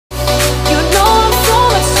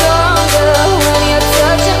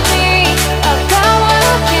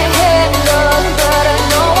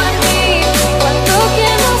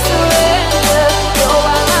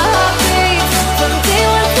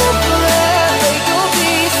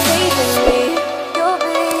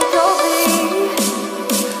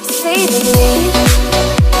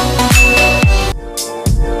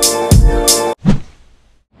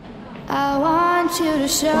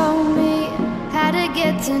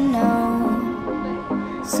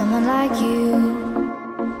know someone like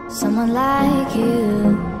you, someone like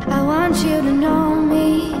you. I want you to know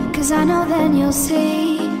me, 'cause I know then you'll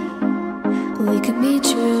see we can be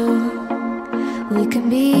true, we can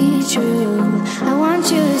be true. I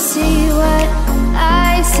want you to see what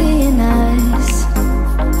I see in us,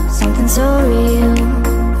 something so real,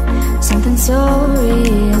 something so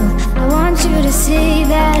real. I want you to see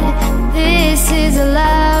that this is a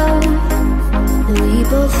love that we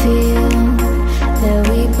both feel, that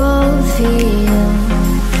we both feel.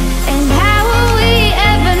 And how will we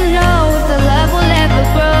ever know if the love will ever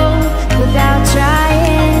grow without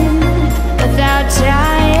trying, without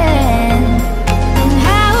trying? And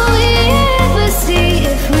how will we ever see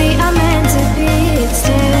if we are meant to be? It's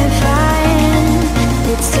terrifying,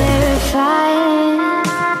 it's terrifying.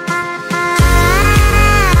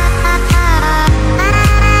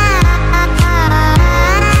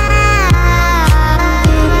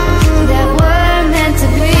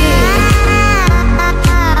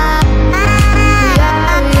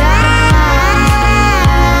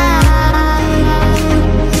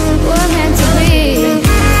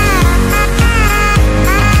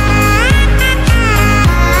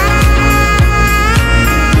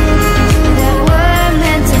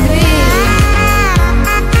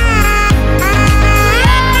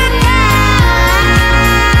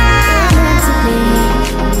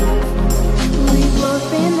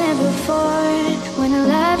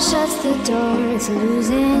 It's a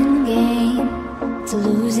losing game, it's a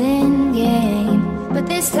losing game. But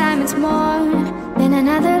this time it's more than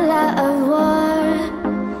another lot of war.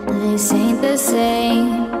 This ain't the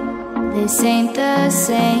same, this ain't the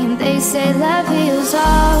same. They say love heals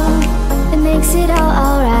all, it makes it all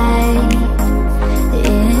alright.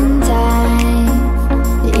 In time,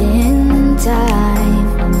 in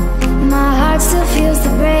time. My heart still feels the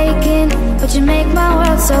breaking, but you make my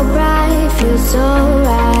world so bright. Feels so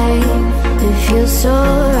right, it feels so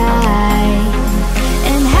right.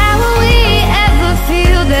 And how will we ever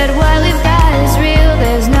feel that what we've got is real?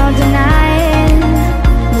 There's no denying,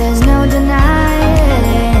 there's no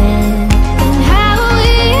denying. And how will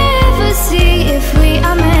we ever see if we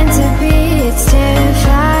are meant to be? It's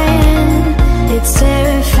terrifying, it's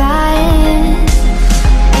terrifying.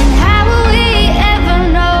 And how will we ever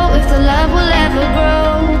know if the love will ever grow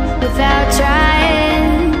without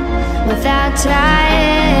trying, without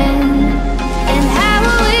trying? And how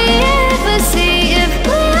will we ever see if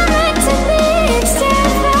we are meant to be? It's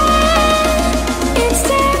terrifying, it's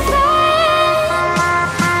terrifying.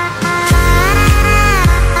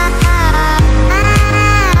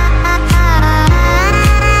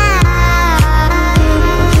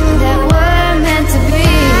 That we're meant to be.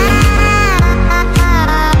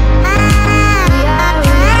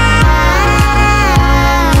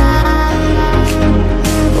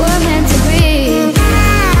 We're meant to be.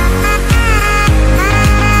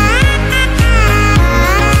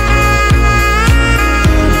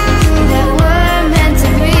 That we're meant to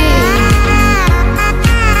be.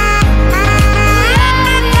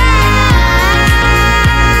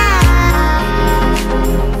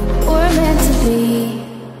 We're meant to be.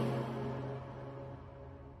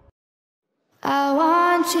 I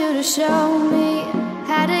want you to show me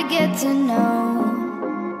how to get to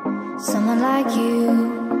know someone like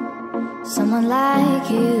you, someone like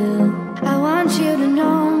you. I want you to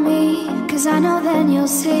know me, 'cause I know then you'll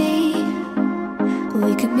see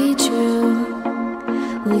we can be true,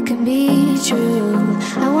 we can be true.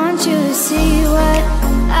 I want you to see what